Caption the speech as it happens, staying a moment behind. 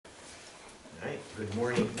All right, good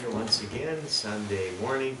morning here once again, Sunday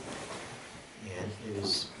morning, and it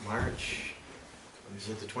is March, is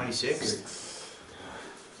it the 26th?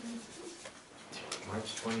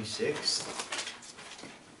 March 26th.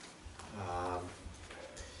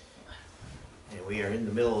 And we are in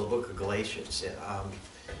the middle of the book of Galatians.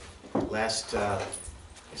 Last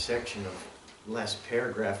section of, last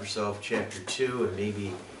paragraph or so of chapter 2, and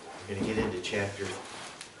maybe we're going to get into the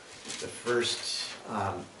first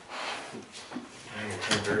 9 or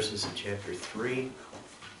 10 verses in chapter 3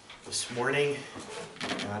 this morning.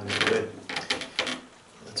 God is good.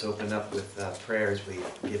 Let's open up with prayer as we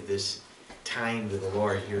give this time to the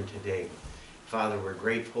Lord here today. Father, we're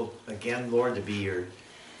grateful again, Lord, to be your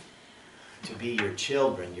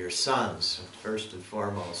children, your sons, first and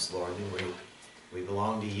foremost, Lord. And we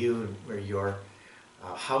belong to you, and we're your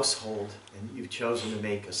household, and you've chosen to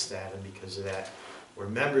make us that, and because of that, we're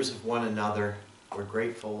members of one another. We're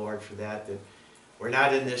grateful, Lord, for that we're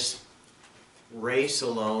not in this race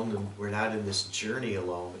alone, and we're not in this journey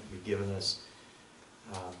alone, but you've given us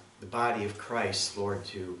the body of Christ, Lord,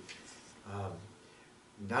 to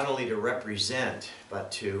not only to represent,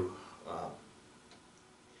 but to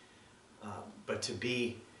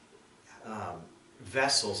be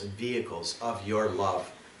vessels and vehicles of your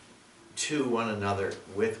love to one another,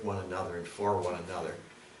 with one another, and for one another.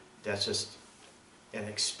 That's just an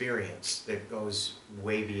experience that goes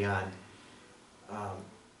way beyond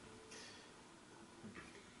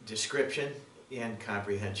description and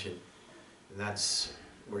comprehension. And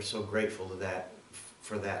we're so grateful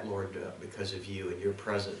for that, Lord, because of you and your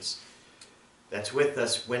presence that's with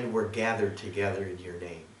us when we're gathered together in your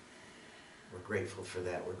name. We're grateful for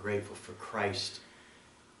that. We're grateful for Christ,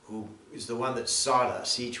 who is the one that sought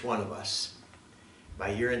us, each one of us,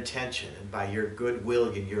 by your intention and by your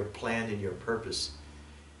goodwill and your plan and your purpose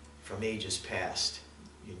from ages past.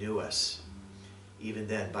 You knew us, even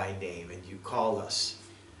then, by name, and you called us.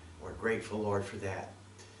 We're grateful, Lord, for that.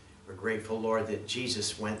 We're grateful, Lord, that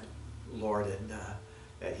Jesus went, Lord, and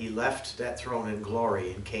that he left that throne in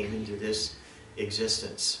glory and came into this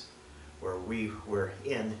existence where we were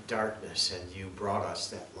in darkness, and you brought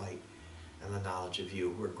us that light and the knowledge of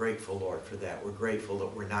you. We're grateful, Lord, for that. We're grateful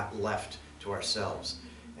that we're not left to ourselves,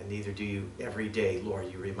 and neither do you every day,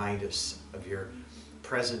 Lord. You remind us of your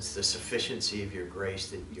presence, the sufficiency of your grace,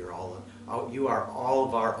 that you are all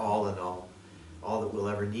of our all in all that we'll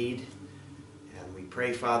ever need. And we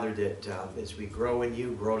pray, Father, that as we grow in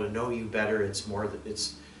you, grow to know you better, it's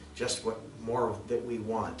just what more that we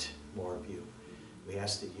want, more of you. We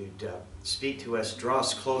ask that you'd speak to us, draw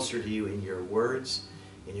us closer to you in your words.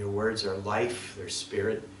 In your words are life, there's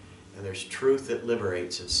spirit, and there's truth that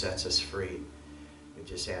liberates and sets us free. We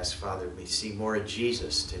just ask, Father, we see more of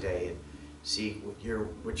Jesus today, and see what you're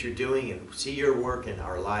doing, and see your work in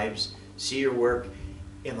our lives, see your work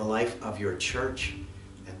in the life of your church,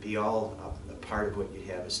 and be all a part of what you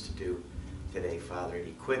have us to do today, Father, and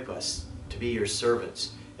equip us to be your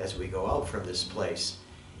servants as we go out from this place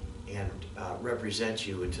and represent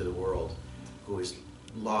you into the world who is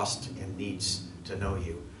lost and needs to know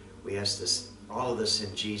you. We ask all of this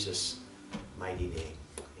in Jesus' mighty name.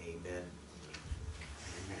 Amen.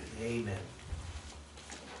 Amen.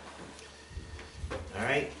 All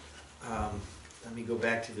right. Let me go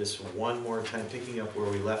back to this one more time, picking up where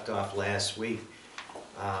we left off last week.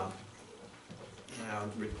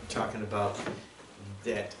 We're talking about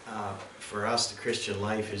that for us, the Christian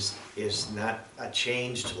life is not a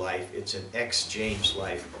changed life, it's an exchanged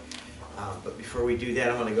life. But before we do that,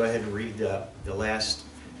 I'm going to go ahead and read the last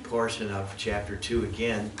portion of chapter 2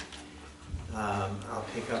 again. I'll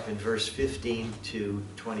pick up in verse 15 to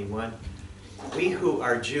 21. We who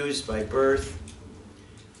are Jews by birth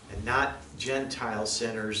and not Gentile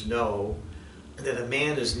sinners know that a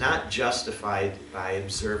man is not justified by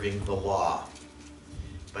observing the law,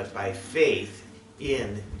 but by faith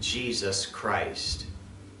in Jesus Christ.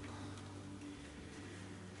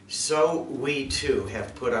 So we too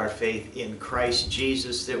have put our faith in Christ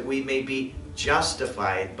Jesus, that we may be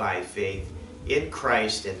justified by faith in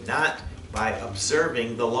Christ and not by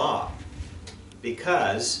observing the law.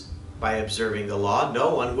 Because by observing the law,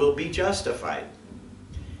 no one will be justified.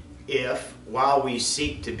 If, while we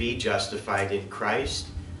seek to be justified in Christ,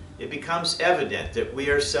 it becomes evident that we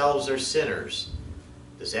ourselves are sinners,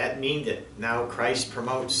 does that mean that now Christ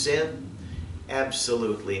promotes sin?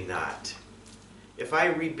 Absolutely not. If I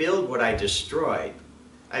rebuild what I destroyed,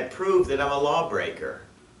 I prove that I'm a lawbreaker.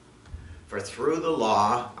 For through the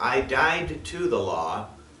law, I died to the law,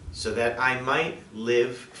 so that I might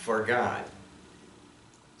live for God.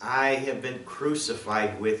 I have been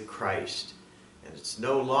crucified with Christ, and it's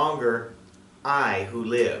no longer I who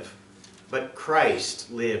live, but Christ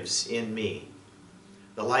lives in me.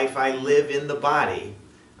 The life I live in the body,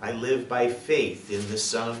 I live by faith in the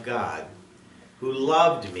Son of God, who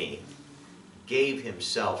loved me, gave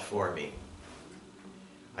himself for me.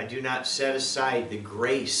 I do not set aside the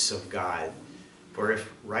grace of God, for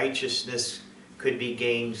if righteousness could be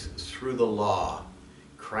gained through the law,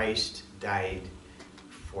 Christ died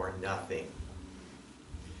for nothing.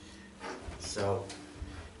 So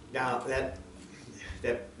now that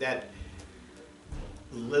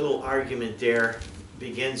little argument there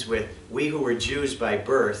begins with, we who were Jews by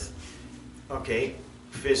birth, okay,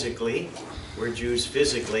 physically, we're Jews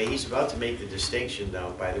physically. He's about to make the distinction,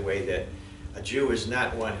 though, by the way, that a Jew is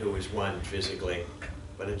not one who is one physically,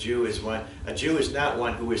 but a Jew is not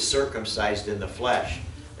one who is circumcised in the flesh.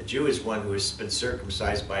 A Jew is one who has been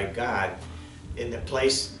circumcised by God in a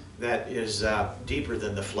place that is deeper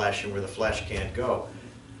than the flesh and where the flesh can't go.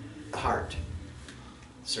 The heart.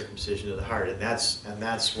 Circumcision of the heart. And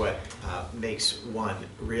that's what makes one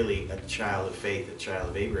really a child of faith, a child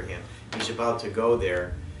of Abraham. He's about to go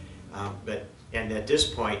there. And at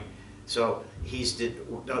this point, so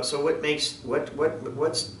what makes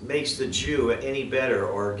the Jew any better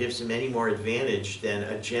or gives him any more advantage than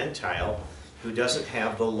a Gentile who doesn't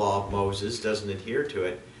have the law of Moses, doesn't adhere to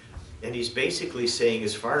it? And he's basically saying,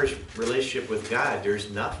 as far as relationship with God, there's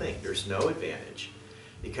nothing, there's no advantage.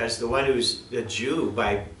 Because the one who's a Jew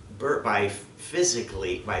by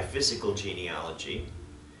physical genealogy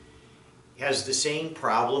has the same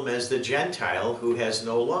problem as the Gentile who has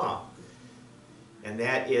no law. And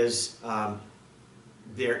that is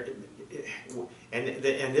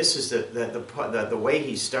this is the way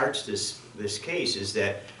he starts this case is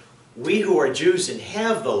that we who are Jews and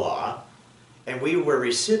have the law, and we were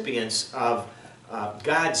recipients of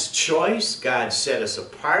God's choice. God set us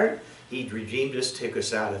apart. He redeemed us, took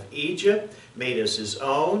us out of Egypt, made us his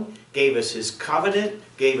own, gave us his covenant,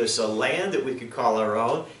 gave us a land that we could call our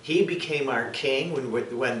own. He became our king when we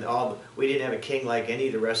didn't have a king like any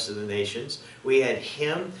of the rest of the nations. We had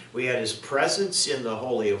him. We had his presence in the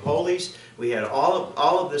Holy of Holies. We had all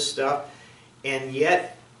of this stuff. And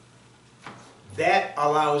yet, that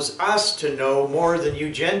allows us to know more than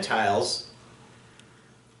you Gentiles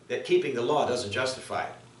that keeping the law doesn't justify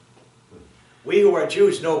it. We who are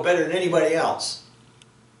Jews know better than anybody else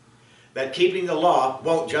that keeping the law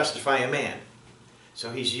won't justify a man.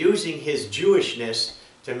 So he's using his Jewishness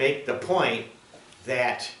to make the point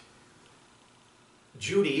that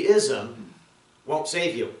Judaism won't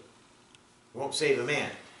save you, won't save a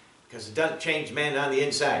man, because it doesn't change man on the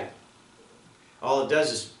inside. All it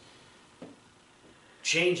does is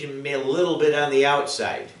change him a little bit on the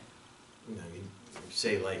outside. You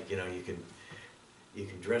say, like, you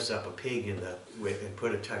can dress up a pig and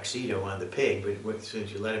put a tuxedo on the pig, but as soon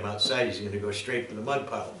as you let him outside, he's going to go straight for the mud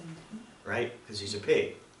puddle, right? Because he's a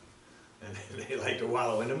pig, and they like to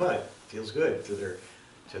wallow in the mud. Feels good to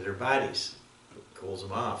their bodies, cools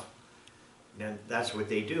them off. And that's what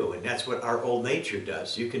they do, and that's what our old nature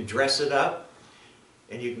does. You can dress it up,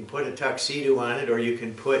 and you can put a tuxedo on it, or you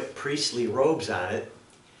can put priestly robes on it,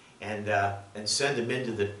 and send them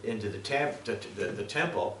into the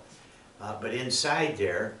temple. But inside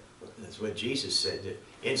there, that's what Jesus said, that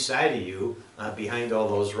inside of you, behind all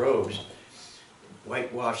those robes,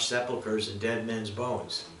 whitewashed sepulchres and dead men's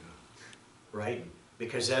bones, right?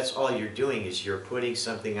 Because that's all you're doing, is you're putting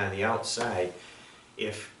something on the outside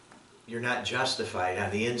if you're not justified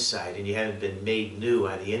on the inside and you haven't been made new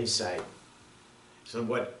on the inside. So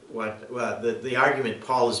the argument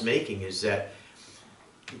Paul is making is that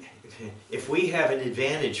if we have an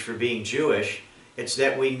advantage for being Jewish, it's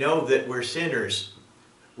that we know that we're sinners.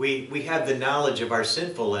 We have the knowledge of our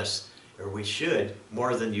sinfulness, or we should,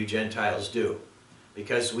 more than you Gentiles do.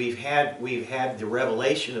 Because we've had the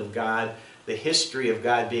revelation of God, the history of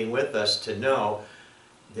God being with us, to know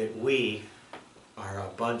that we are a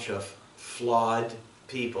bunch of flawed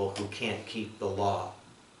people who can't keep the law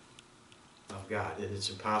of God, and it's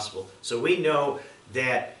impossible. So we know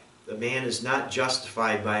that the man is not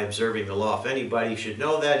justified by observing the law. If anybody should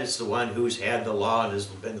know that, it's the one who's had the law and has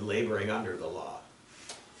been laboring under the law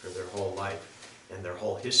for their whole life and their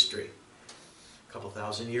whole history. A couple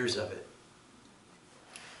thousand years of it.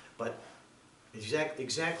 But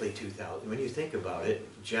exactly 2,000. When you think about it,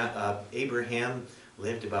 Abraham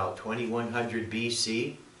lived about 2100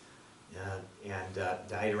 BC and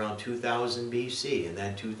died around 2000 BC. And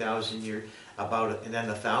then 2000 years, and then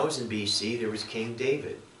 1000 BC, there was King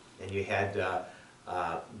David. And you had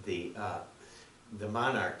the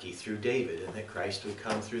monarchy through David, and that Christ would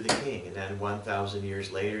come through the king. And then 1,000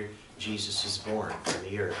 years later, Jesus is born on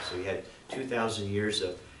the earth. So you had 2,000 years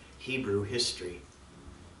of Hebrew history.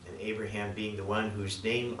 And Abraham being the one whose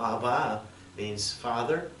name Abba means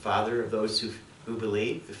father, father of those who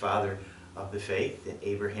believe, the father of the faith. And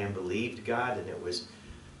Abraham believed God, and it was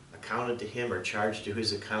accounted to him or charged to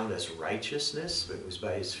his account as righteousness, but it was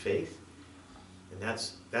by his faith. And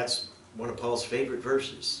that's one of Paul's favorite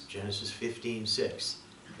verses, Genesis 15:6.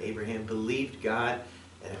 Abraham believed God,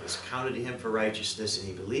 and it was counted to him for righteousness, and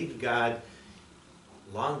he believed God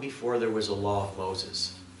long before there was a law of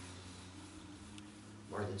Moses.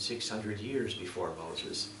 More than 600 years before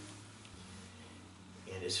Moses.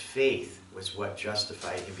 And his faith was what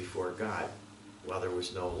justified him before God while there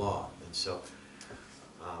was no law. And so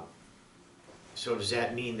does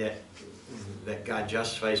that mean that God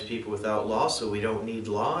justifies people without law, so we don't need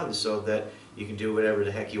law, and so that you can do whatever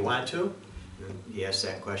the heck you want to? He asked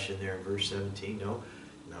that question there in verse 17.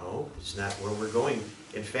 No, it's not where we're going.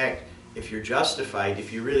 In fact, if you're justified,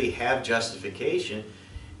 if you really have justification,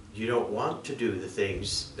 you don't want to do the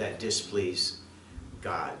things that displease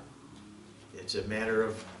God. It's a matter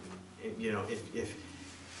of, if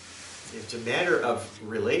it's a matter of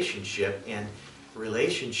relationship, and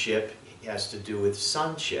relationship has to do with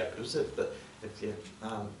sonship. Those of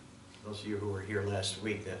you who were here last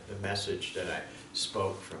week, the message that I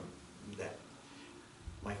spoke from that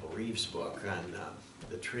Michael Reeves book on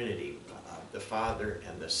the Trinity, the Father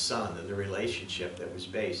and the Son, and the relationship that was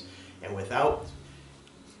based. And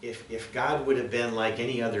if God would have been like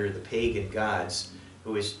any other of the pagan gods,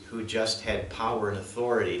 who just had power and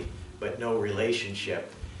authority but no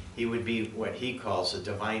relationship, he would be what he calls a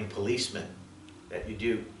divine policeman. That you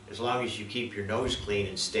do, as long as you keep your nose clean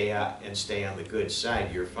and stay on the good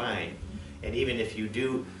side, you're fine. And even if you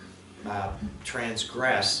do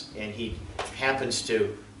transgress, and he happens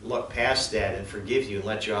to look past that and forgive you and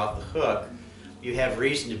let you off the hook, you have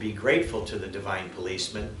reason to be grateful to the divine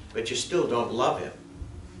policeman, but you still don't love him,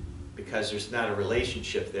 because there's not a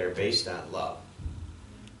relationship there based on love.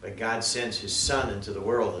 But God sends his Son into the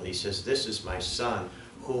world, and he says, "This is my Son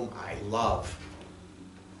whom I love.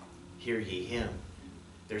 Hear ye him."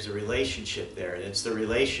 There's a relationship there, and it's the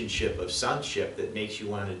relationship of sonship that makes you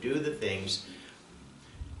want to do the things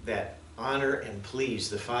that honor and please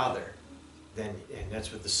the Father. And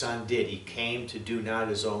that's what the Son did. He came to do not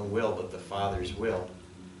his own will, but the Father's will.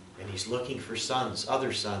 And he's looking for sons,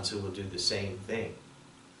 other sons, who will do the same thing.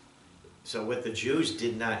 So what the Jews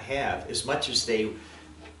did not have, as much as they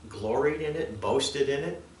gloried in it and boasted in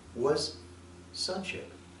it, was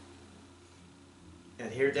sonship.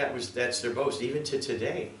 And here that's their boast. Even to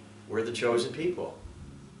today, we're the chosen people.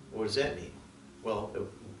 What does that mean? Well, it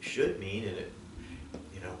should mean, and it,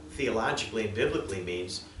 theologically and biblically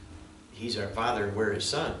means, he's our Father and we're his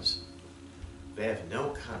sons. They have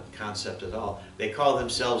no concept at all. They call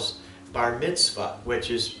themselves bar mitzvah,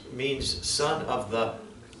 which means son of the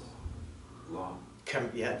law.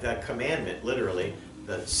 The commandment, literally,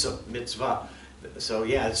 the mitzvah. So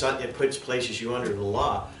yeah, it places you under the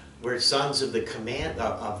law. We're sons of the commandment.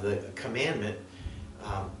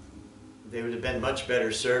 They would have been much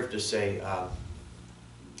better served to say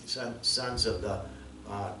sons of the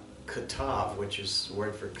katav, which is the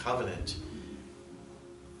word for covenant.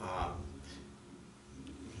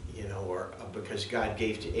 Or because God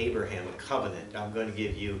gave to Abraham a covenant. I'm going to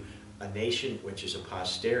give you a nation, which is a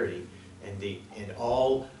posterity, and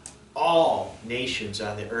all nations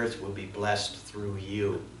on the earth will be blessed through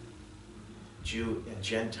you. Jew and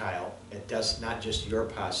Gentile, it does not just your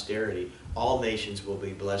posterity, all nations will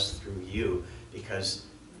be blessed through you, because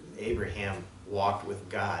Abraham walked with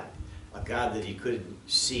God, a God that he couldn't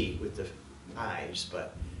see with the eyes,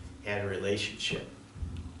 but had a relationship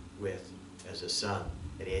with as a son.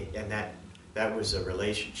 And that was a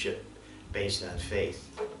relationship based on faith.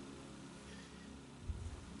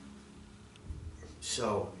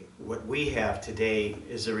 So what we have today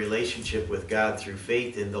is a relationship with God through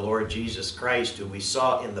faith in the Lord Jesus Christ, who we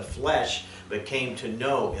saw in the flesh but came to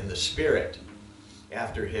know in the Spirit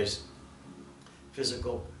after his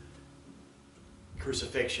physical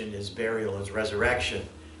crucifixion, his burial, his resurrection.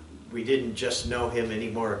 We didn't just know him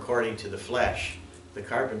anymore according to the flesh, the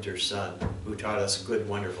carpenter's son, who taught us good,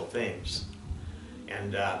 wonderful things,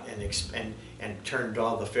 and turned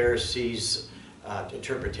all the Pharisees'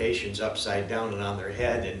 interpretations upside down and on their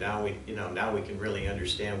head, and now we can really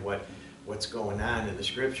understand what's going on in the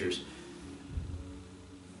Scriptures.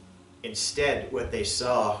 Instead, what they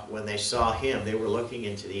saw when they saw him, they were looking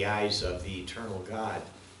into the eyes of the eternal God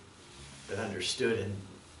that understood, and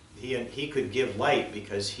he could give light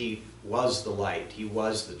because he was the light. He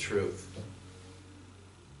was the truth.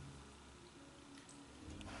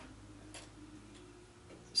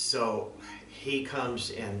 So he comes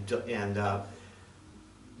and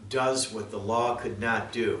does what the law could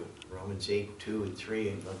not do. Romans 8:2 and 3,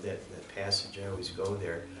 I love that passage, I always go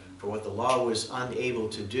there. For what the law was unable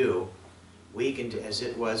to do, weakened as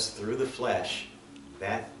it was through the flesh,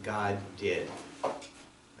 that God did.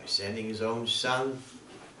 By sending his own Son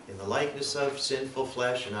in the likeness of sinful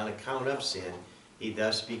flesh and on account of sin, he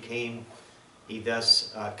thus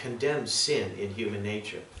condemned sin in human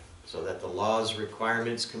nature, so that the law's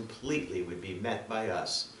requirements completely would be met by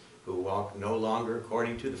us, who walk no longer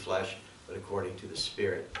according to the flesh, but according to the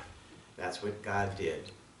Spirit. That's what God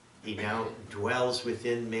did. He now dwells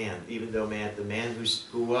within man, even though the man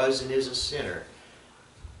who was and is a sinner,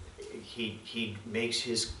 he makes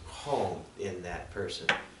his home in that person.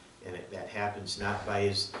 And that happens not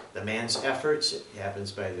by the man's efforts, it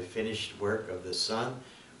happens by the finished work of the Son,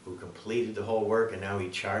 who completed the whole work, and now he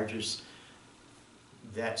charges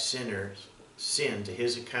that sinner's sin to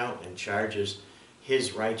his account and charges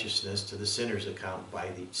his righteousness to the sinner's account by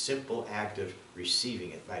the simple act of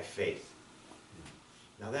receiving it by faith.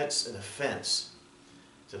 Now that's an offense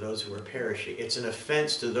to those who are perishing. It's an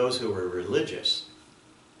offense to those who are religious,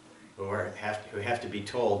 who have to be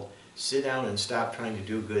told, sit down and stop trying to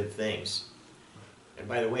do good things. And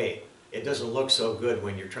by the way, it doesn't look so good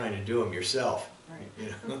when you're trying to do them yourself. Right.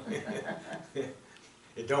 You know?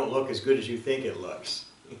 It don't look as good as you think it looks.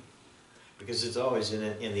 Because it's always, in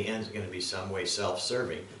the end, going to be some way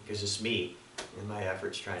self-serving, because it's me and my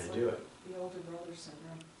efforts trying to do it. The older brother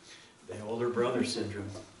syndrome. The older brother syndrome.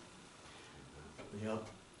 You know,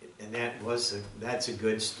 and that's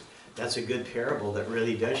a good parable that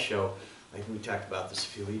really does show, like we talked about this a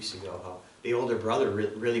few weeks ago, how the older brother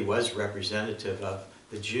really was representative of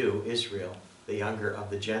the Jew, Israel, the younger of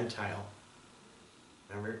the Gentile.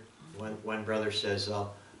 Remember, one brother says,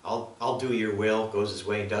 I'll do your will, goes his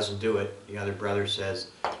way and doesn't do it. The other brother says,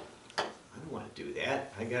 I don't want to do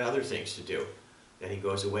that. I got other things to do. Then he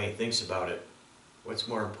goes away and thinks about it. What's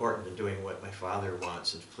more important than doing what my father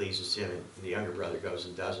wants and pleases him? And the younger brother goes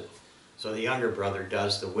and does it. So the younger brother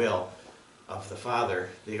does the will of the father.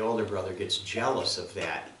 The older brother gets jealous of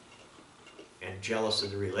that and jealous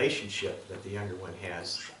of the relationship that the younger one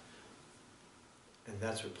has. And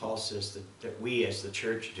that's what Paul says that we as the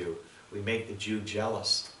church do. We make the Jew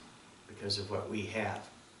jealous because of what we have,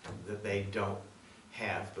 that they don't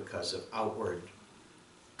have because of outward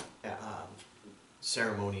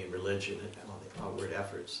ceremony and religion and all the outward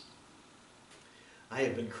efforts. I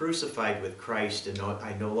have been crucified with Christ, and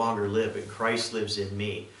I no longer live, but Christ lives in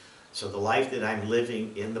me. So the life that I'm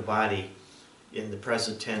living in the body, in the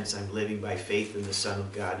present tense, I'm living by faith in the Son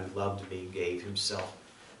of God who loved me and gave himself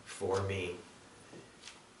for me.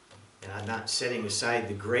 And I'm not setting aside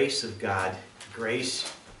the grace of God.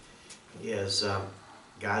 Grace is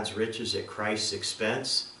God's riches at Christ's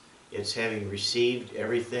expense. It's having received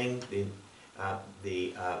everything,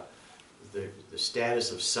 the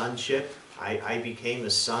status of sonship. I became a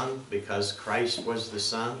son because Christ was the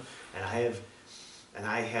Son, and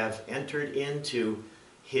I have entered into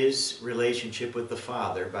his relationship with the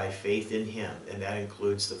Father by faith in him, and that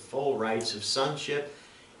includes the full rights of sonship,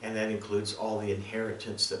 and that includes all the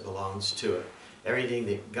inheritance that belongs to it. Everything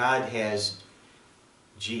that God has,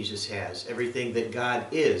 Jesus has. Everything that God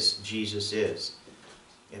is, Jesus is.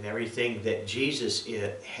 And everything that Jesus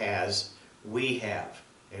has, we have.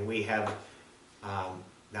 And we have,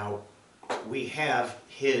 now, we have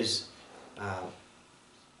his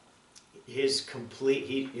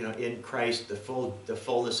complete, in Christ, the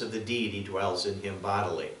fullness of the deity dwells in him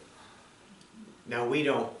bodily. Now,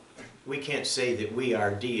 we can't say that we are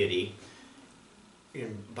deity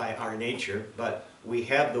by our nature, but we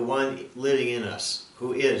have the one living in us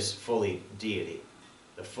who is fully deity.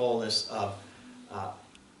 The fullness of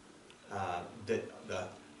the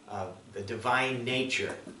divine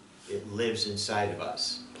nature, it lives inside of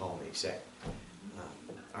us. Paul makes that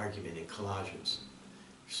argument in Colossians.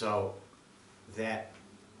 So that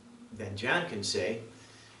then John can say,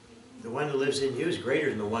 the one who lives in you is greater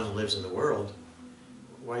than the one who lives in the world.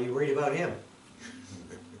 Why are you worried about him?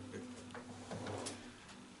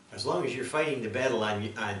 As long as you're fighting the battle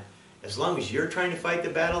as long as you're trying to fight the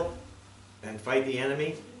battle and fight the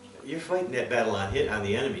enemy, you're fighting that battle on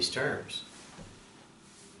the enemy's terms.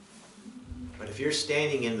 But if you're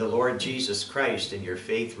standing in the Lord Jesus Christ and your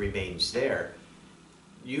faith remains there,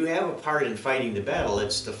 you have a part in fighting the battle.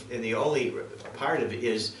 And the only part of it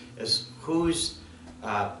is whose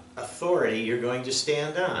authority you're going to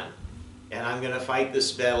stand on. And I'm going to fight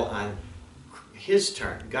this battle on his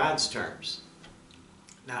terms, God's terms,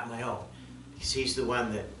 not my own. He's the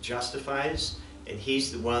one that justifies, and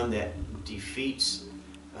he's the one that defeats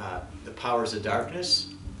the powers of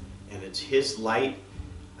darkness, and it's his light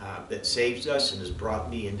that saves us and has brought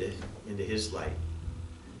me into his light.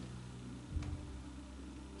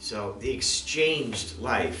 So the exchanged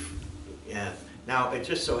life. Yeah. Now it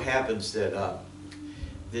just so happens that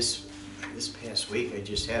this past week I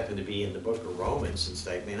just happened to be in the book of Romans, and it's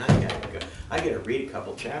like, man, I got to read a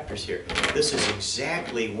couple chapters here. This is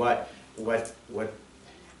exactly what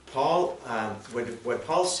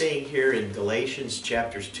Paul's saying here in Galatians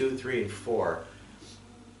chapters 2, 3, and 4.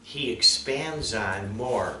 He expands on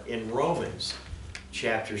more in Romans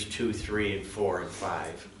chapters 2, 3, and 4, and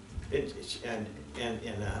 5.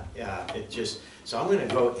 So I'm going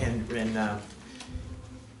to go and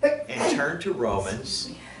turn to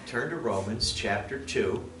Romans. Turn to Romans chapter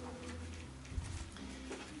 2.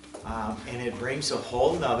 And it brings a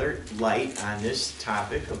whole nother light on this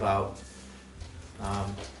topic about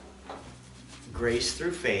grace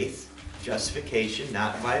through faith, justification,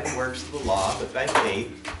 not by the works of the law, but by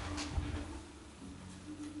faith.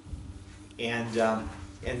 And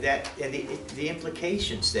the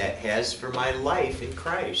implications that has for my life in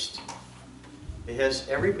Christ. It has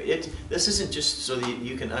this isn't just so that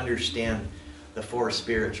you can understand the 4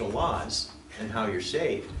 spiritual laws and how you're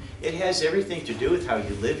saved. It has everything to do with how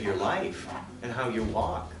you live your life and how you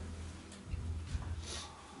walk.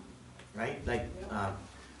 Right? Like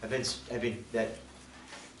I've been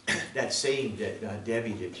that saying that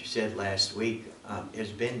Debbie that you said last week has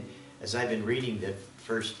been, as I've been reading the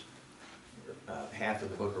first half of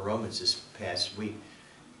the book of Romans this past week,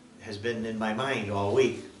 has been in my mind all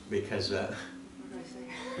week, because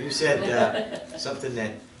you said something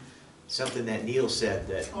that Neil said,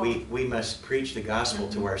 that we must preach the gospel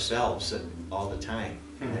to ourselves all the time,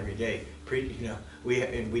 every day.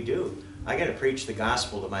 We do. I got to preach the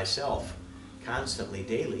gospel to myself constantly,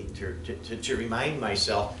 daily, to remind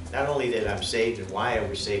myself not only that I'm saved and why I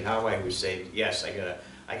was saved, how I was saved. Yes,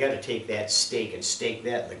 I got to take that stake and stake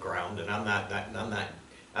that in the ground, and I'm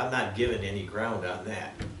not giving any ground on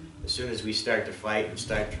that. As soon as we start to fight and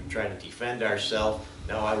start to try to defend ourselves,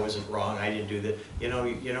 no, I wasn't wrong, I didn't do that. You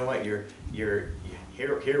know what? Here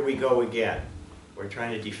we go again. We're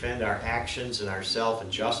trying to defend our actions and ourselves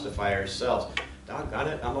and justify ourselves. Doggone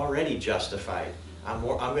it, I'm already justified. I'm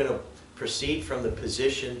going to proceed from the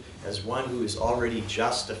position as one who is already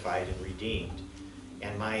justified and redeemed.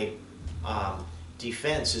 And my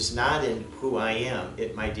defense is not in who I am.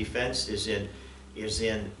 My defense is in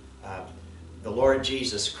the Lord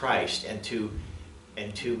Jesus Christ, and to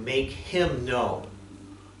make Him known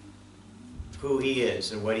who He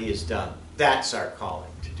is and what He has done. That's our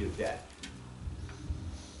calling, to do that.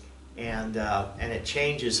 And it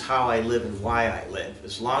changes how I live and why I live.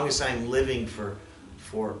 As long as I'm living for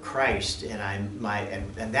Christ, and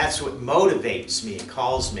that's what motivates me and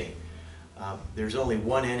calls me. There's only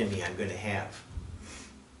one enemy I'm going to have: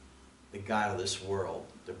 the god of this world,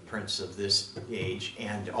 the prince of this age,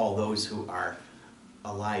 and all those who are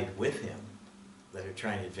allied with him that are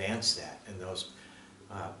trying to advance that. And those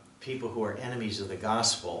people who are enemies of the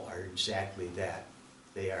gospel are exactly that.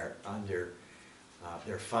 They are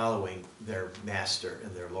they're following their master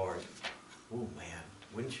and their Lord. Oh man,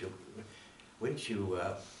 wouldn't you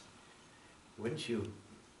have,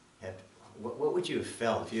 what would you have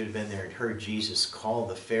felt if you had been there and heard Jesus call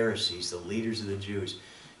the Pharisees, the leaders of the Jews,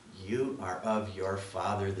 "You are of your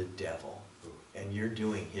father the devil, and you're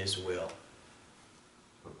doing his will."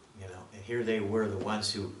 And here they were, the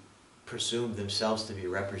ones who presumed themselves to be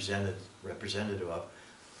representative of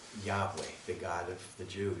Yahweh, the God of the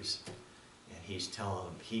Jews. And he's telling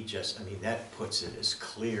them, that puts it as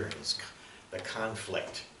clear as the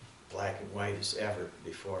conflict, black and white, as ever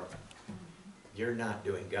before. You're not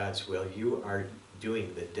doing God's will. You are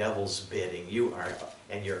doing the devil's bidding.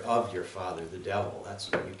 And you're of your father, the devil.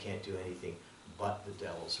 That's why you can't do anything but the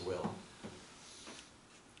devil's will.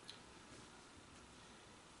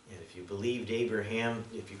 And if you believed Abraham,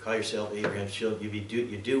 if you call yourself Abraham's children,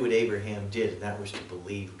 you do what Abraham did, and that was to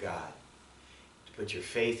believe God. To put your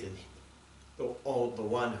faith in the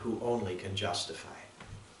one who only can justify.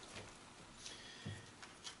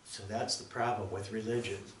 So that's the problem with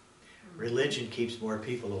religion. Religion keeps more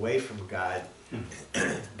people away from God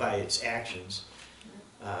by its actions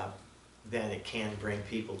than it can bring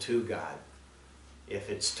people to God. If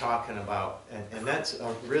it's talking about, and that's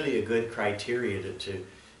really a good criteria to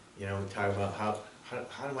talk about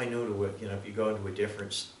how do I know if you go into a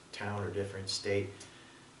different town or different state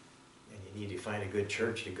and you need to find a good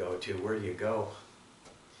church to go to, where do you go?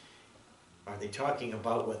 Are they talking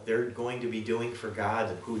about what they're going to be doing for God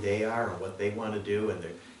and who they are and what they want to do, and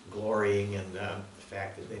they're glorying in the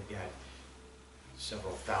fact that they've got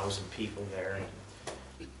several thousand people there?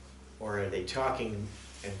 Or are they talking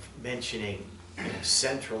and mentioning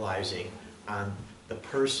centralizing on the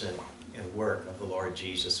person and work of the Lord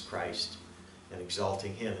Jesus Christ and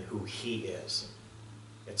exalting him and who he is.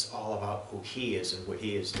 It's all about who he is and what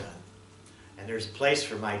he has done. And there's a place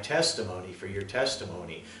for my testimony, for your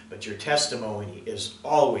testimony, but your testimony is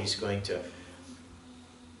always going to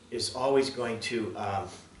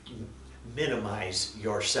minimize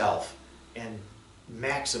yourself and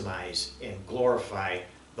maximize and glorify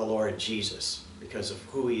the Lord Jesus because of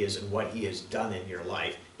who he is and what he has done in your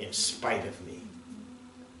life in spite of me.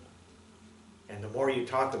 And the more you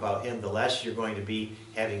talk about him, the less you're going to be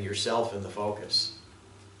having yourself in the focus.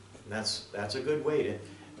 And that's a good way to.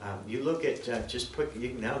 You look at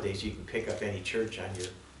nowadays you can pick up any church on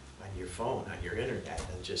your phone, on your internet,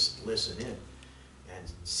 and just listen in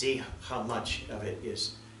and see how much of it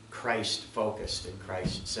is Christ focused and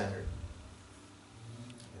Christ centered,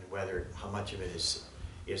 and how much of it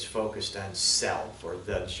is focused on self or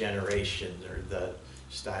the generation or the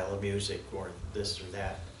style of music or this or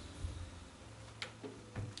that.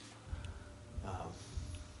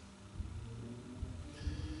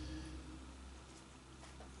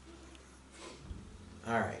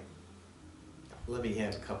 All right. Let me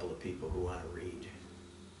have a couple of people who want to read.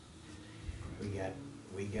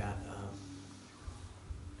 We got.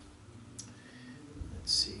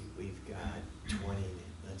 Let's see. We've got 20.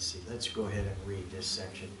 Let's see. Let's go ahead and read this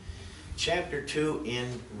section. Chapter 2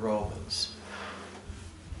 in Romans.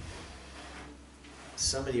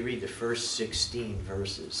 Somebody read the first 16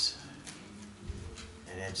 verses,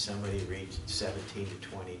 and then somebody read 17 to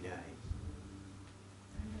 29.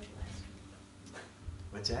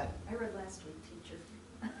 What's that? I read last week, teacher.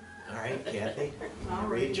 All right, Kathy. I'll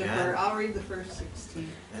read the first 16.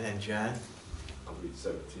 And then John. I'll read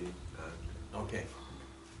 17. Okay.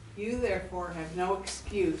 You therefore have no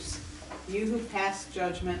excuse, you who pass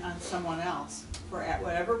judgment on someone else, for at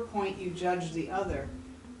whatever point you judge the other,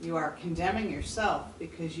 you are condemning yourself,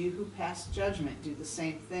 because you who pass judgment do the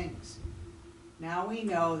same things. Now we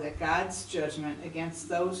know that God's judgment against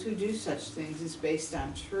those who do such things is based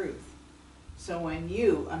on truth. So when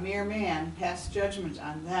you, a mere man, pass judgment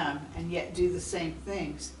on them and yet do the same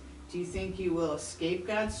things, do you think you will escape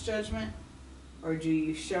God's judgment? Or do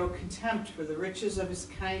you show contempt for the riches of his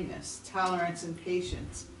kindness, tolerance, and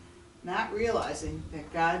patience, not realizing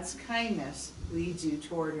that God's kindness leads you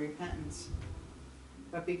toward repentance?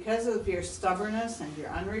 But because of your stubbornness and your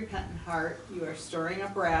unrepentant heart, you are storing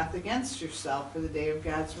up wrath against yourself for the day of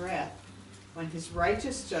God's wrath, when his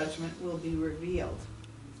righteous judgment will be revealed.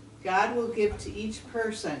 God will give to each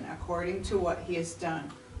person according to what he has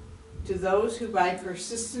done. To those who by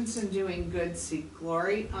persistence in doing good seek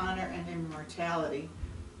glory, honor, and immortality,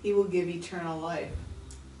 he will give eternal life.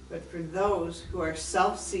 But for those who are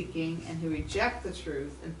self-seeking and who reject the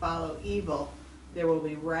truth and follow evil, there will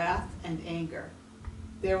be wrath and anger.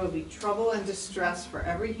 There will be trouble and distress for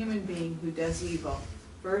every human being who does evil,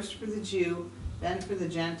 first for the Jew, then for the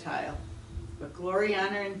Gentile. But glory,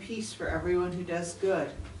 honor, and peace for everyone who does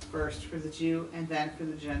good, first for the Jew and then for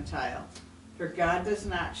the Gentile. For God does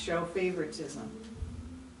not show favoritism.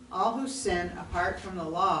 All who sin apart from the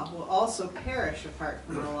law will also perish apart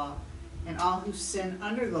from the law, and all who sin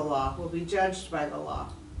under the law will be judged by the law.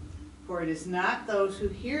 For it is not those who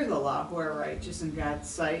hear the law who are righteous in God's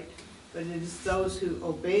sight, but it is those who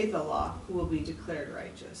obey the law who will be declared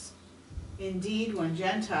righteous. Indeed, when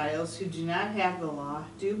Gentiles who do not have the law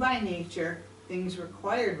do by nature things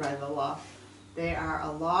required by the law, they are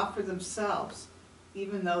a law for themselves,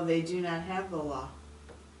 even though they do not have the law.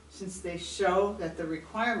 Since they show that the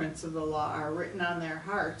requirements of the law are written on their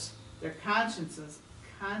hearts, their consciences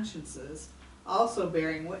also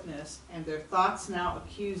bearing witness, and their thoughts now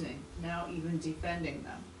accusing, now even defending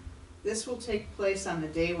them. This will take place on the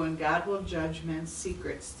day when God will judge men's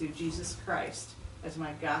secrets through Jesus Christ, as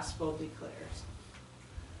my gospel declares.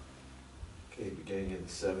 Okay, beginning in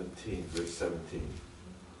 17, verse 17.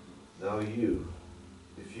 Now you,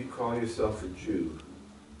 if you call yourself a Jew,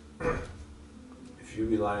 if you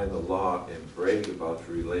rely on the law and brag about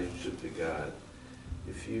your relationship to God,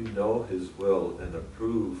 if you know his will and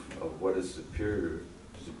approve of what is superior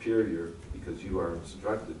because you are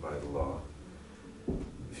instructed by the law,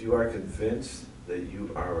 if you are convinced that you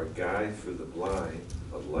are a guide for the blind,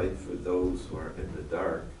 a light for those who are in the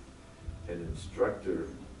dark, an instructor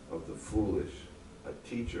of the foolish, a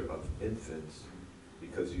teacher of infants,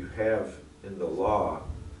 because you have in the law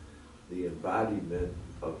the embodiment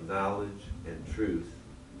of knowledge and truth,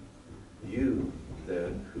 you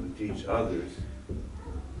then who teach others,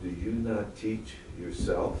 do you not teach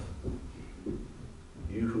yourself?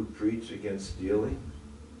 You who preach against stealing,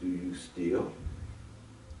 do you steal?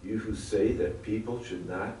 You who say that people should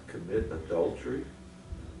not commit adultery,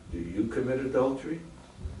 do you commit adultery?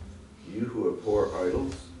 You who abhor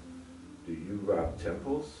idols, do you rob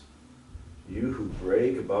temples? You who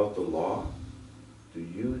brag about the law, do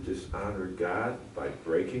you dishonor God by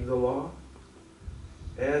breaking the law?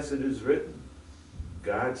 As it is written,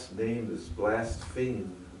 God's name is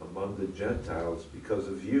blasphemed among the Gentiles because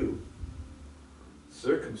of you.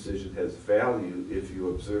 Circumcision has value if you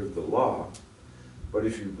observe the law, but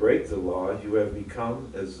if you break the law, you have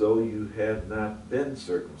become as though you had not been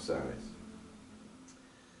circumcised.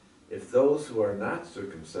 If those who are not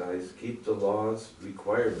circumcised keep the law's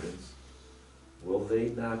requirements, will they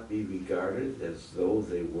not be regarded as though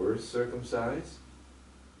they were circumcised?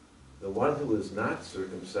 The one who is not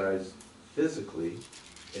circumcised physically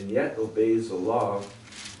and yet obeys the law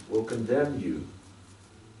will condemn you,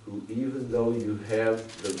 who even though you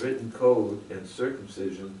have the written code and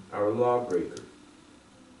circumcision are a lawbreaker.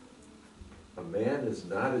 A man is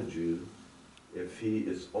not a Jew if he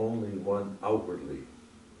is only one outwardly,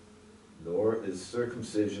 nor is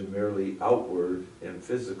circumcision merely outward and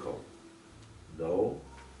physical. No,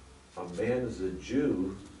 a man is a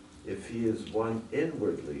Jew if he is one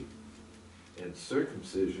inwardly, and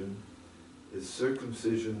circumcision is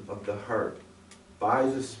circumcision of the heart, by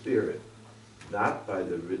the Spirit, not by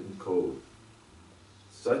the written code.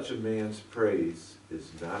 Such a man's praise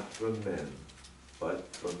is not from men, but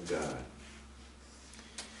from God.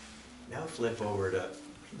 Now flip over to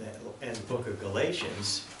the book of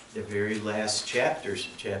Galatians, the very last chapters,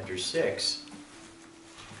 chapter 6.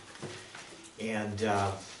 And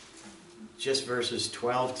just verses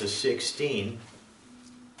 12 to 16.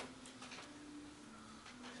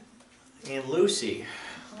 And Lucy.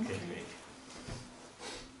 Okay.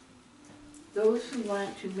 Those who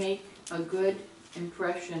want to make a good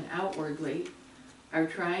impression outwardly are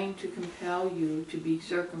trying to compel you to be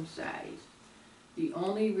circumcised. The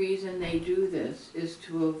only reason they do this is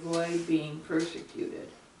to avoid being persecuted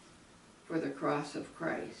for the cross of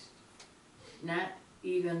Christ. Not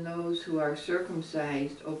even those who are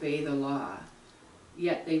circumcised obey the law,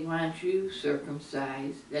 yet they want you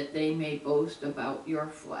circumcised that they may boast about your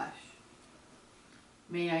flesh.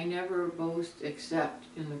 May I never boast except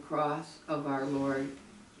in the cross of our Lord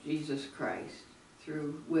Jesus Christ,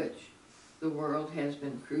 through which the world has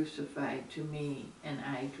been crucified to me and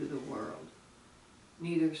I to the world.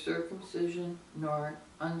 Neither circumcision nor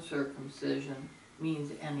uncircumcision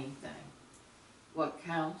means anything. What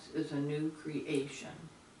counts is a new creation.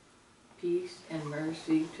 Peace and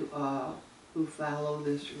mercy to all who follow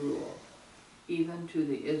this rule, even to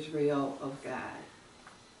the Israel of God.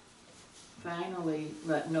 Finally,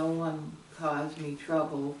 let no one cause me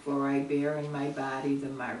trouble, for I bear in my body the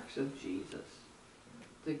marks of Jesus.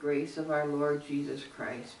 The grace of our Lord Jesus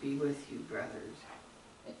Christ be with you, brothers.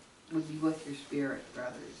 Would be with your spirit,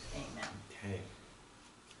 brothers. Amen. Okay.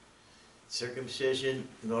 Circumcision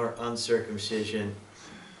nor uncircumcision,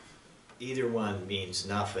 either one means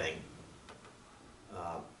nothing,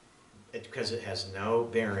 because it has no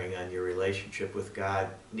bearing on your relationship with God.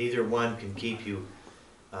 Neither one can keep you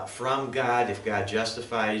from God if God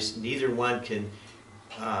justifies. Neither one can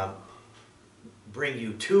bring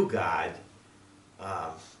you to God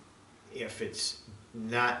if it's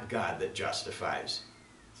not God that justifies.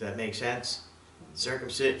 Does that make sense?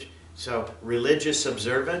 Circumcision. So religious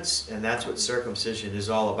observance, and that's what circumcision is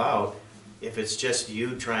all about. If it's just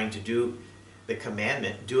you trying to do the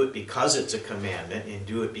commandment, do it because it's a commandment and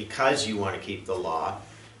do it because you want to keep the law,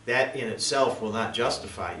 that in itself will not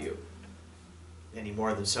justify you any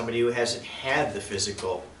more than somebody who hasn't had the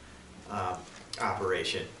physical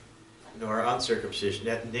operation, nor uncircumcision.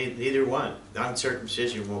 Neither one.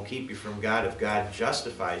 Uncircumcision won't keep you from God if God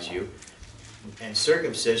justifies you, and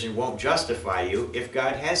circumcision won't justify you if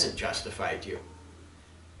God hasn't justified you.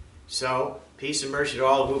 So, peace and mercy to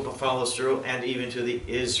all who follows through, and even to the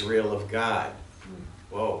Israel of God.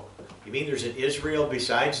 Whoa. You mean there's an Israel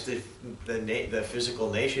besides the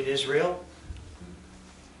physical nation Israel?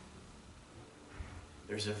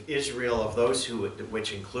 There's an Israel of those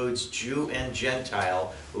which includes Jew and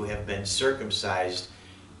Gentile, who have been circumcised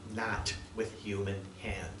not with human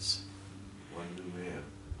hands. One new man.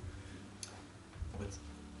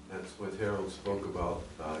 That's what Harold spoke about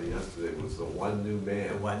yesterday, was the one new man.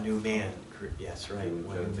 The one new man. Yes, right. Jew and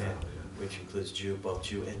One new Gentile, man, yeah. which includes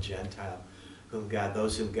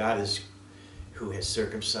those whom God who has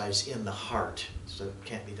circumcised in the heart, so it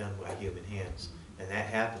can't be done by human hands. And that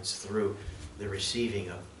happens through the receiving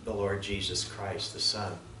of the Lord Jesus Christ, the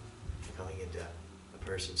Son, coming into a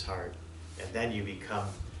person's heart. And then you become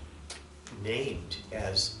named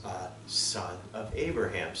as a son of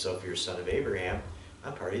Abraham. So if you're a son of Abraham,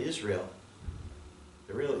 I'm part of Israel,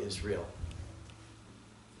 the real Israel.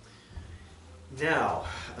 Now,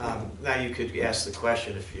 now you could ask the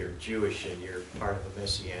question, if you're Jewish and you're part of a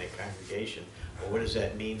Messianic congregation, well, what does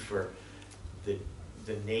that mean for the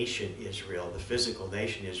nation Israel, the physical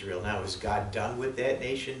nation Israel now? Is God done with that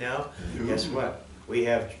nation now? Guess what? We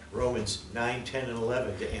have Romans 9, 10, and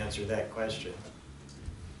 11 to answer that question.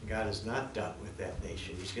 God is not done with that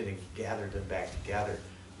nation. He's going to gather them back together,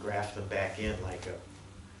 graft them back in like a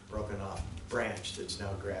broken off branch that's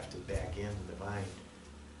now grafted back into the vine.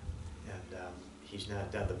 And he's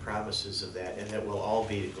not done. The promises of that, and that will all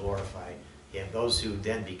be to glorify him. Those who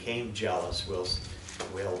then became jealous will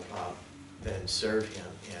then serve him,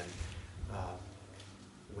 and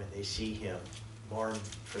when they see him, mourn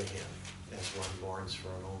for him as one mourns for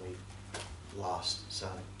an only lost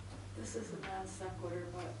son. This is a non sequitur,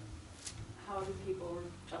 but how do people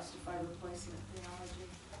justify replacement theology?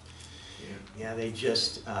 Yeah, they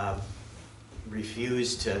just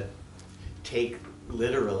refuse to take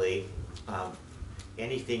literally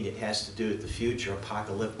anything that has to do with the future,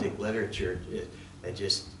 apocalyptic literature.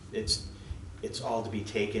 It's all to be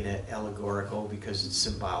taken at allegorical because it's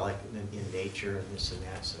symbolic in nature and this and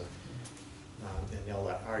that. So, and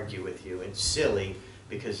they'll argue with you. And silly,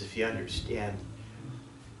 because if you understand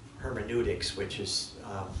hermeneutics, which is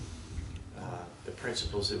the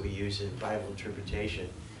principles that we use in Bible interpretation,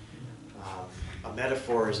 a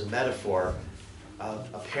metaphor is a metaphor.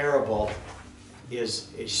 A parable is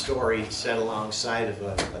a story set alongside of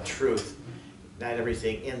a truth. Not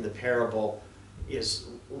everything in the parable is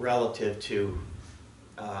relative to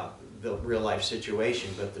the real life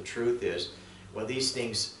situation, but the truth is, well, these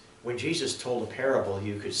things, when Jesus told a parable,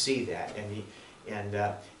 you could see that. And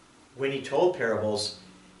when he told parables,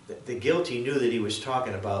 the guilty knew that he was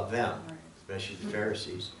talking about them, especially the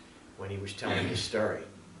Pharisees, when he was telling his story.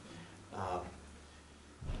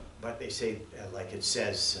 But they say, like it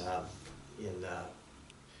says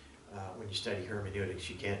when you study hermeneutics,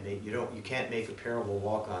 you can't make a parable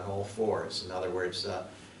walk on all fours. In other words,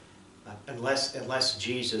 unless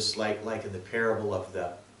Jesus, like in the parable of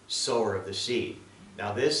the sower of the seed.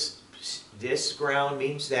 Now this ground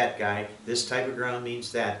means that guy. This type of ground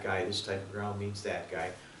means that guy. This type of ground means that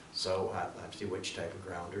guy. So let's see, which type of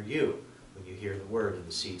ground are you when you hear the word and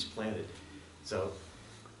the seed's planted?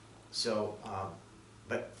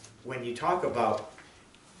 But when you talk about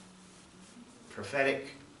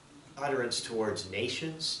prophetic utterance towards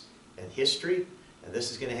nations and history, and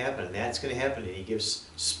this is going to happen, and that's going to happen, and he gives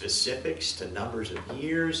specifics to numbers of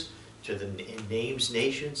years, to the names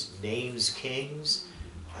nations, names kings.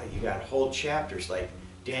 You got whole chapters like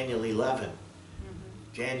Daniel 11,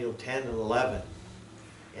 Daniel 10 and 11,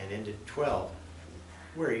 and into 12,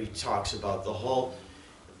 where he talks about the whole,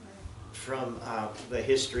 from the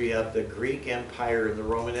history of the Greek Empire and the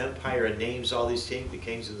Roman Empire, and names all these things, the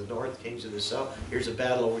kings of the north, kings of the south. Here's a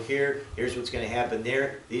battle over here. Here's what's going to happen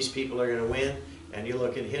there. These people are going to win. And you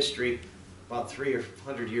look in history about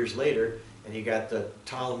 300 years later, and you got the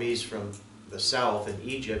Ptolemies from the south and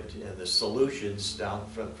Egypt, and the Seleucids down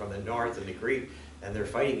from the north, and the Greek, and they're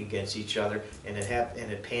fighting against each other, and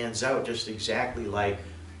it pans out just exactly like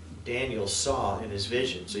Daniel saw in his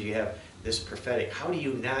vision. So you have this prophetic. How do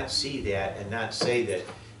you not see that and not say that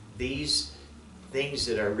these things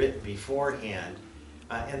that are written beforehand,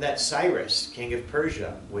 and that Cyrus, king of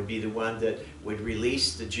Persia, would be the one that would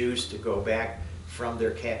release the Jews to go back from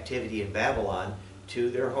their captivity in Babylon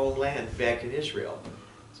to their homeland back in Israel.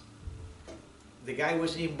 The guy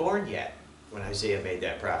wasn't even born yet when Isaiah made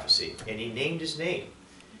that prophecy, and he named his name.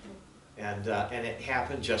 And it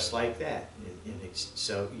happened just like that.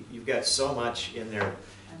 So you've got so much in there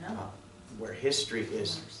where history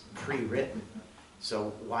is pre-written.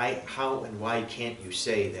 So how and why can't you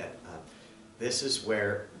say that this is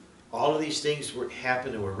where all of these things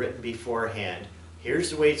happened and were written beforehand? Here's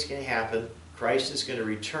the way it's going to happen. Christ is going to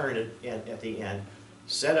return at the end,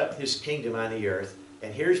 set up his kingdom on the earth.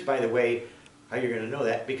 And here's, by the way, how you're going to know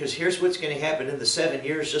that, because here's what's going to happen in the 7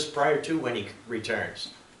 years just prior to when he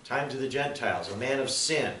returns. Times of the Gentiles, a man of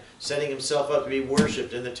sin, setting himself up to be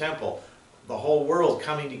worshipped in the temple. The whole world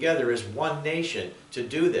coming together as one nation to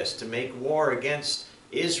do this, to make war against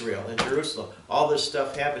Israel and Jerusalem. All this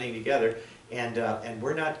stuff happening together, and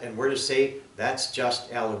we're to say that's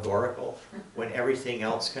just allegorical when everything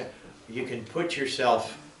else you can put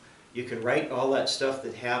yourself, you can write all that stuff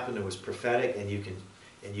that happened that was prophetic, and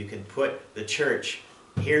you can put the church.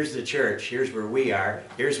 Here's the church. Here's where we are.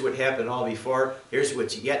 Here's what happened all before. Here's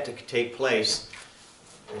what's yet to take place.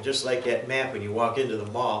 And just like that map, when you walk into the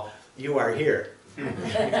mall, you are here.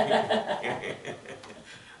 Yeah.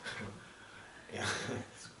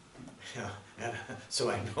 You know, and so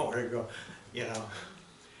I know where to go. You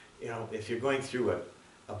know, if you're going through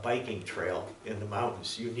a biking trail in the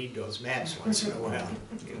mountains, you need those maps once in a while.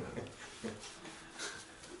 You know.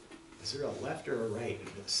 Is there a left or a right in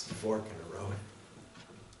this fork in the road?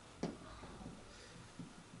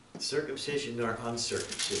 Circumcision nor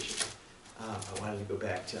uncircumcision. I wanted to go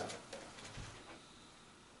back to.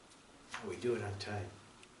 How are we doing on time?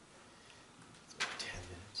 It's about 10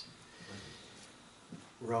 minutes.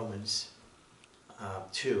 Romans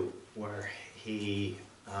 2, where he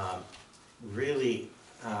really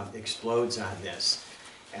explodes on this.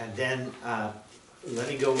 And then let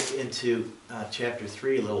me go into chapter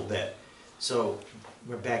 3 a little bit. So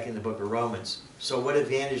we're back in the book of Romans. So what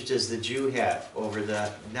advantage does the Jew have over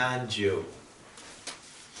the non-Jew?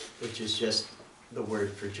 Which is just the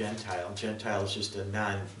word for Gentile. Gentile is just a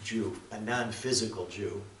non-Jew, a non-physical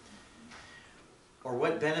Jew. Or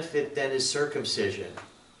what benefit then is circumcision?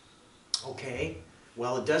 Okay,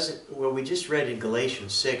 well it doesn't, well we just read in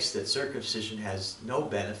Galatians 6 that circumcision has no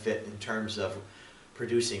benefit in terms of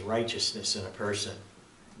producing righteousness in a person.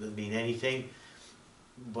 Doesn't mean anything,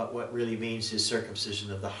 but what really means is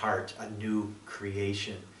circumcision of the heart, a new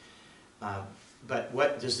creation. But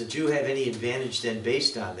what does the Jew have any advantage then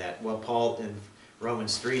based on that? Well, Paul in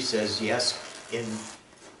Romans 3 says yes,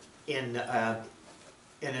 in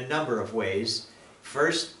a number of ways.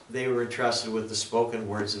 First, they were entrusted with the spoken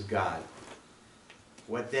words of God.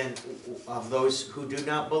 What then of those who do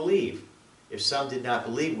not believe? If some did not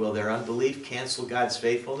believe, will their unbelief cancel God's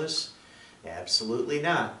faithfulness? Absolutely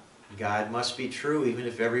not. God must be true even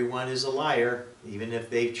if everyone is a liar, even if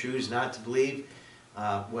they choose not to believe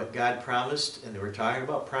what God promised. And we're talking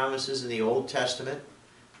about promises in the Old Testament,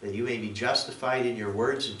 that you may be justified in your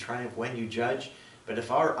words and triumph when you judge. But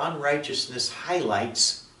if our unrighteousness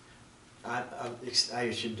highlights,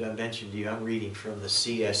 I should mention to you, I'm reading from the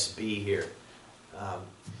CSB here,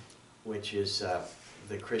 which is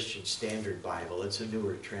the Christian Standard Bible. It's a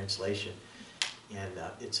newer translation, and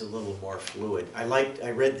it's a little more fluid. I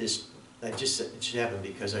read this. It just happened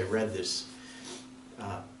because I read this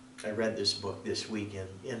book this week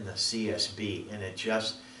in the CSB, and it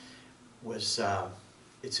just was.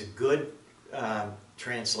 It's a good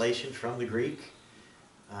translation from the Greek.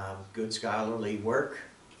 Good scholarly work.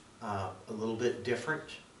 A little bit different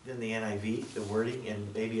than the NIV, the wording,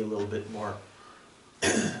 and maybe a little bit more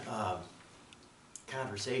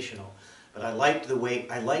conversational. But I liked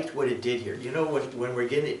what it did here. You know, when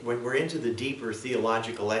we're into the deeper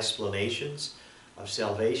theological explanations of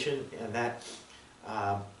salvation, and that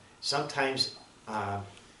sometimes a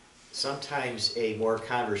more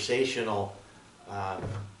conversational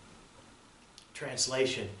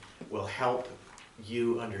translation will help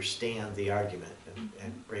you understand the argument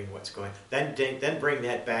and bring what's going. Then bring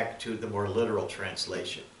that back to the more literal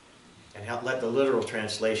translation, and let the literal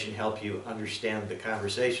translation help you understand the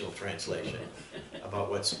conversational translation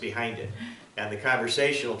about what's behind it. And the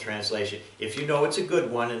conversational translation, if you know it's a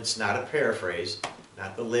good one and it's not a paraphrase,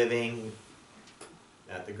 not the Living,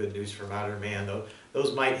 not the Good News for Modern Man,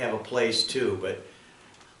 those might have a place too, but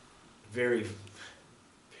very,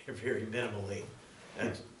 very minimally.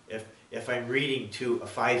 And if I'm reading to a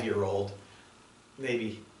 5-year-old,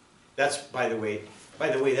 maybe that's, by the way,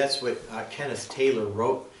 that's what Kenneth Taylor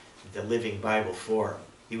wrote the Living Bible for.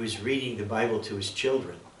 He was reading the Bible to his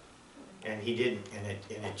children, and he didn't, and it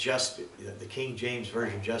just, the King James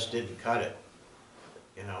Version just didn't cut it.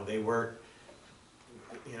 You know, they weren't,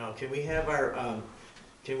 you know, can we have our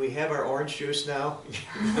orange juice now?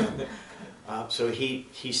 So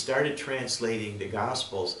he started translating the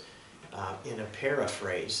Gospels in a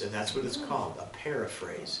paraphrase, and that's what it's called, a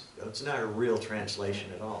paraphrase. It's not a real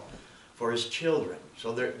translation at all, for his children.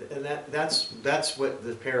 So that's what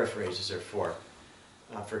the paraphrases are for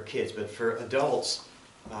kids. But for adults,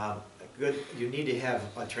 you need to have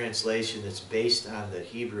a translation that's based on the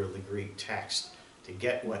Hebrew or the Greek text to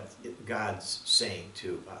get what God's saying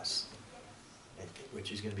to us,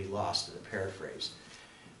 which is going to be lost in the paraphrase.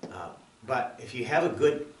 But if you have a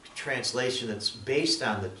good translation that's based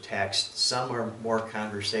on the text, some are more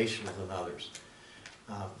conversational than others.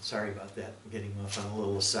 Sorry about that, I'm getting off on a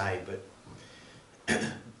little aside, but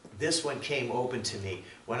this one came open to me.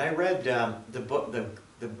 When I read the book,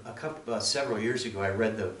 several years ago, I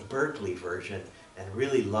read the Berkeley version and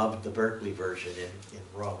really loved the Berkeley version in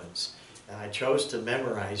Romans. And I chose to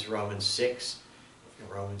memorize Romans 6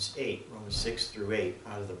 and Romans 8, Romans 6 through 8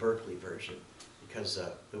 out of the Berkeley version, because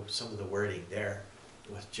some of the wording there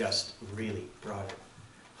was just really brought it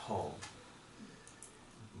home.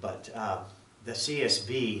 But the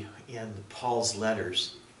CSB in Paul's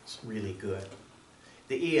letters is really good.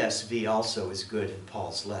 The ESV also is good in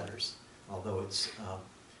Paul's letters. although it's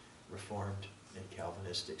Reformed and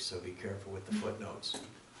Calvinistic, so be careful with the footnotes.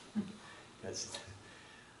 That's,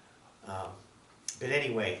 but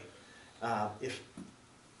anyway,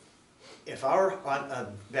 if our,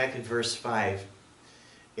 back in verse 5,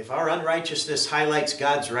 if our unrighteousness highlights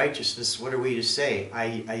God's righteousness, what are we to say?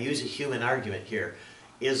 I use a human argument here.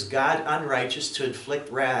 Is God unrighteous to inflict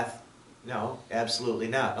wrath? No, absolutely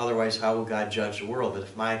not. Otherwise, how will God judge the world?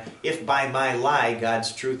 But if by my lie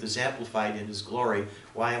God's truth is amplified in His glory,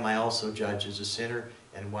 why am I also judged as a sinner?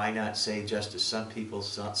 And why not say, just as some people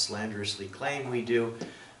slanderously claim we do,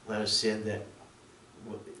 let us sin that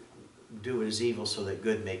do what is evil so that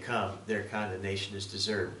good may come. Their condemnation is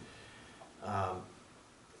deserved.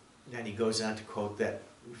 Then he goes on to quote that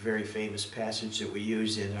very famous passage that we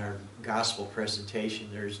use in our gospel presentation.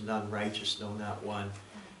 There is none righteous, no, not one.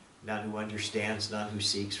 None who understands, none who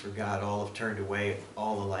seeks for God. All have turned away,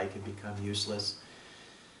 all alike have become useless.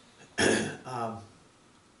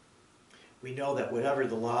 We know that whatever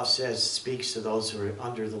the law says speaks to those who are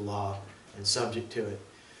under the law and subject to it,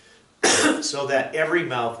 so that every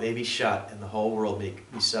mouth may be shut and the whole world may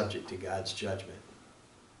be subject to God's judgment.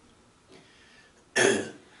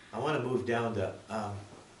 I want to move down to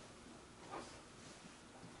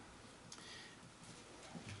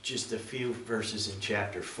just a few verses in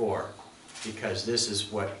chapter 4, because this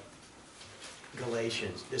is what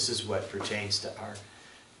Galatians, this is what pertains to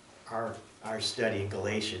our study in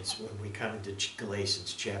Galatians when we come into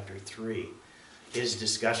Galatians chapter 3. His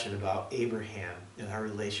discussion about Abraham and our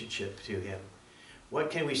relationship to him. What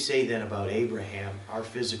can we say then about Abraham, our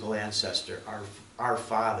physical ancestor, our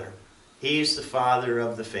father? He is the father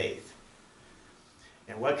of the faith.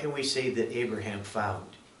 And what can we say that Abraham found?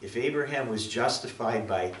 If Abraham was justified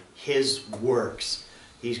by his works,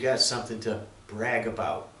 he's got something to brag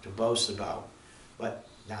about, to boast about, but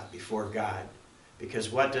not before God. Because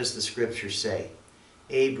what does the scripture say?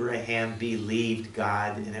 Abraham believed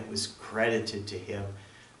God, and it was credited to him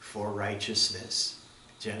for righteousness.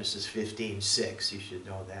 Genesis 15:6, you should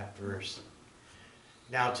know that verse.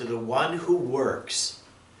 Now to the one who works,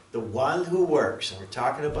 and we're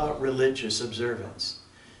talking about religious observance,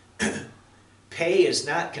 pay is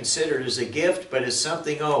not considered as a gift, but as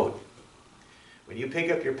something owed. When you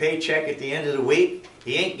pick up your paycheck at the end of the week,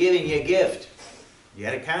 he ain't giving you a gift. You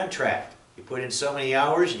had a contract. You put in so many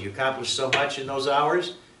hours and you accomplish so much in those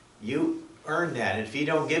hours, you earn that. And if he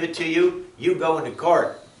don't give it to you, you go into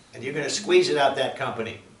court and you're going to squeeze it out that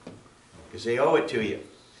company because they owe it to you.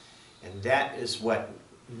 And that is what,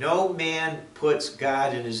 no man puts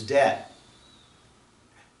God in his debt.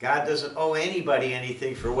 God doesn't owe anybody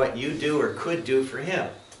anything for what you do or could do for him.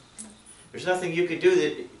 There's nothing you could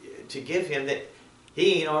do to give him that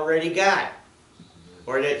he ain't already got.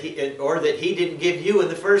 Or that he didn't give you in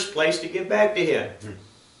the first place to give back to him.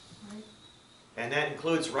 And that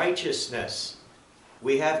includes righteousness.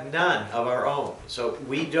 We have none of our own. So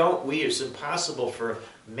it's impossible for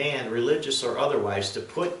man, religious or otherwise, to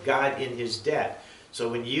put God in his debt. So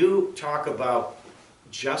when you talk about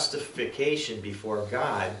justification before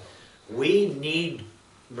God, we need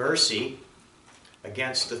mercy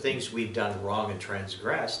against the things we've done wrong and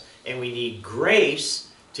transgressed, and we need grace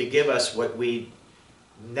to give us what we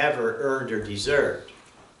never earned or deserved,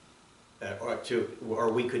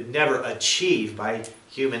 or we could never achieve by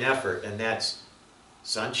human effort, and that's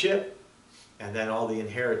sonship, and then all the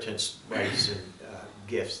inheritance rights and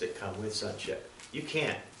gifts that come with sonship. You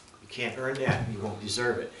can't earn that. You won't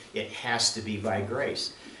deserve it. It has to be by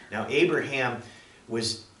grace. Now, Abraham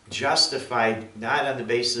was justified not on the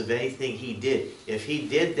basis of anything he did. If he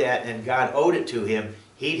did that and God owed it to him,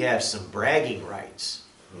 he'd have some bragging rights.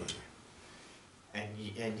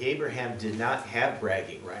 And Abraham did not have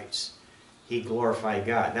bragging rights. He glorified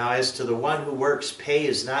God. Now, as to the one who works, pay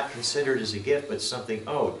is not considered as a gift, but something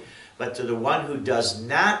owed. But to the one who does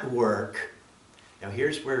not work, now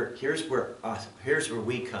here's where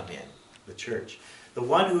we come in, the church. The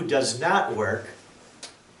one who does not work,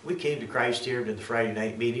 we came to Christ here to the Friday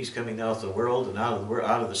night meetings, coming out of the world and out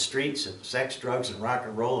of the streets and sex, drugs, and rock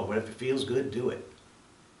and roll, and whatever feels good, do it.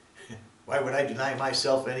 Why would I deny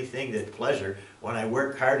myself anything that pleasure when I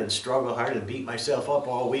work hard and struggle hard and beat myself up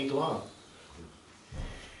all week long?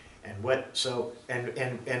 And when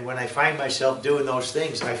I find myself doing those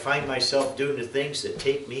things, I find myself doing the things that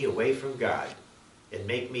take me away from God and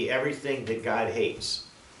make me everything that God hates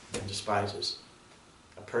and despises.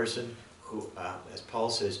 A person who, as Paul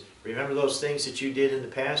says, remember those things that you did in the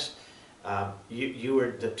past? That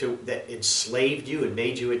enslaved you and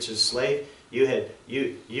made you its slave.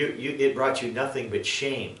 It brought you nothing but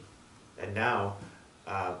shame. And now,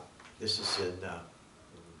 this is in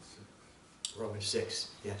Romans 6,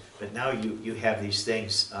 yeah. But now you have these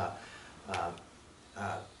things,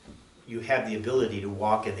 you have the ability to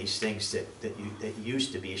walk in these things that you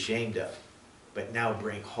used to be ashamed of, but now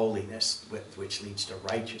bring holiness, which leads to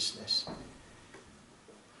righteousness.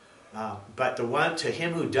 But the one to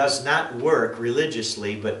him who does not work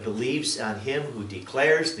religiously, but believes on him who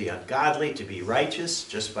declares the ungodly to be righteous,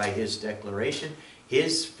 just by his declaration,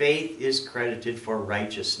 his faith is credited for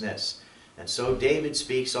righteousness. And so David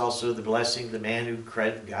speaks also of the blessing of the man who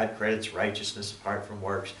God credits righteousness apart from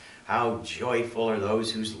works. How joyful are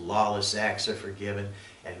those whose lawless acts are forgiven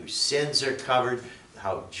and whose sins are covered.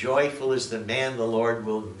 How joyful is the man the Lord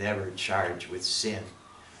will never charge with sin.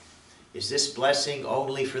 Is this blessing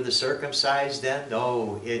only for the circumcised then?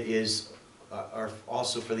 No, it is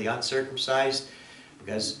also for the uncircumcised.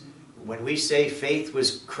 Because when we say faith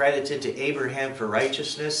was credited to Abraham for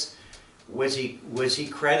righteousness, was he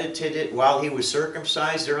credited it while he was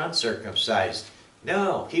circumcised or uncircumcised?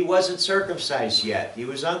 No, he wasn't circumcised yet. He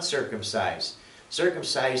was uncircumcised.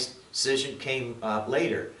 Circumcision came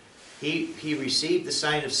later. He received the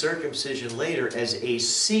sign of circumcision later as a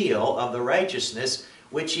seal of the righteousness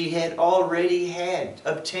which he had already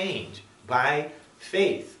obtained by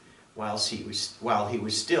faith while he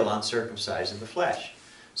was still uncircumcised in the flesh.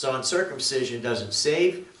 So uncircumcision doesn't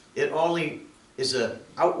save. It only is an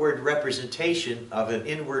outward representation of an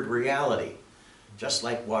inward reality, just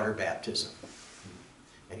like water baptism.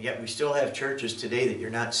 And yet we still have churches today that you're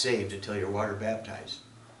not saved until you're water baptized,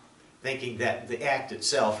 thinking that the act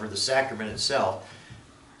itself or the sacrament itself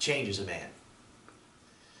changes a man.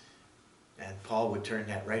 And Paul would turn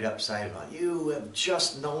that right upside down. You have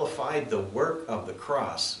just nullified the work of the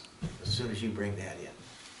cross as soon as you bring that in.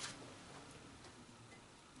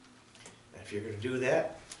 And if you're going to do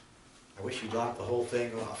that, I wish you'd lock the whole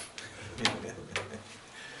thing off.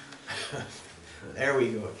 There we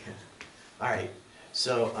go again. All right.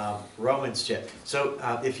 So Romans chapter. So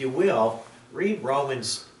if you will, read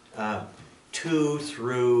Romans 2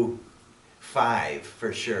 through 5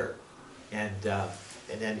 for sure. And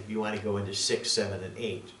then if you want to go into 6, 7, and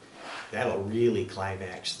 8, that'll really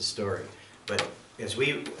climax the story. But as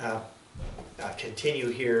we continue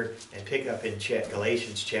here and pick up in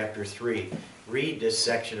Galatians chapter 3, read this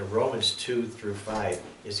section of Romans 2 through 5.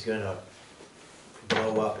 Is going to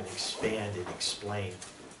blow up and expand and explain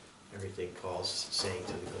everything Paul's saying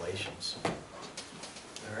to the Galatians.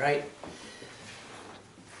 All right?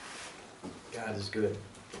 God is good.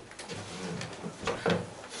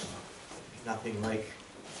 Nothing like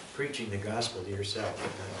preaching the gospel to yourself.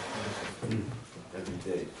 Every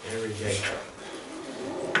day. Every day.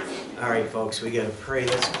 All right, folks, we got to pray.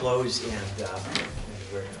 Let's close, and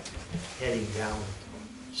we're heading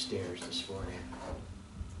downstairs this morning.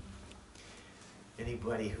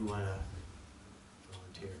 Anybody who want to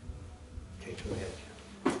volunteer? Okay, go ahead.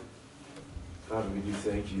 Father, we do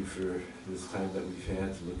thank you for this time that we've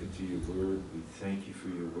had to look into your word. We thank you for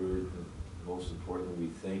your word, and most importantly,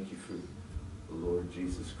 we thank you for the Lord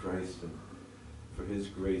Jesus Christ and for his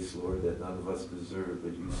grace, Lord, that none of us deserve,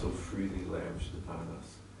 but you so freely lavished upon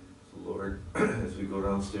us. So, Lord, as we go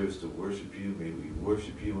downstairs to worship you, may we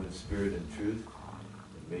worship you in spirit and truth,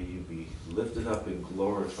 and may you be lifted up and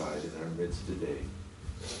glorified in our midst today.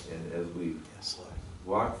 And as we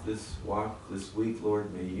walk this week,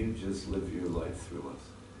 Lord, may you just live your life through us,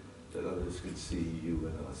 that others can see you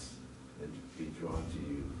in us and be drawn to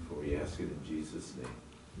you. For we ask it in Jesus' name.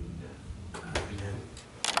 Amen.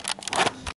 Amen.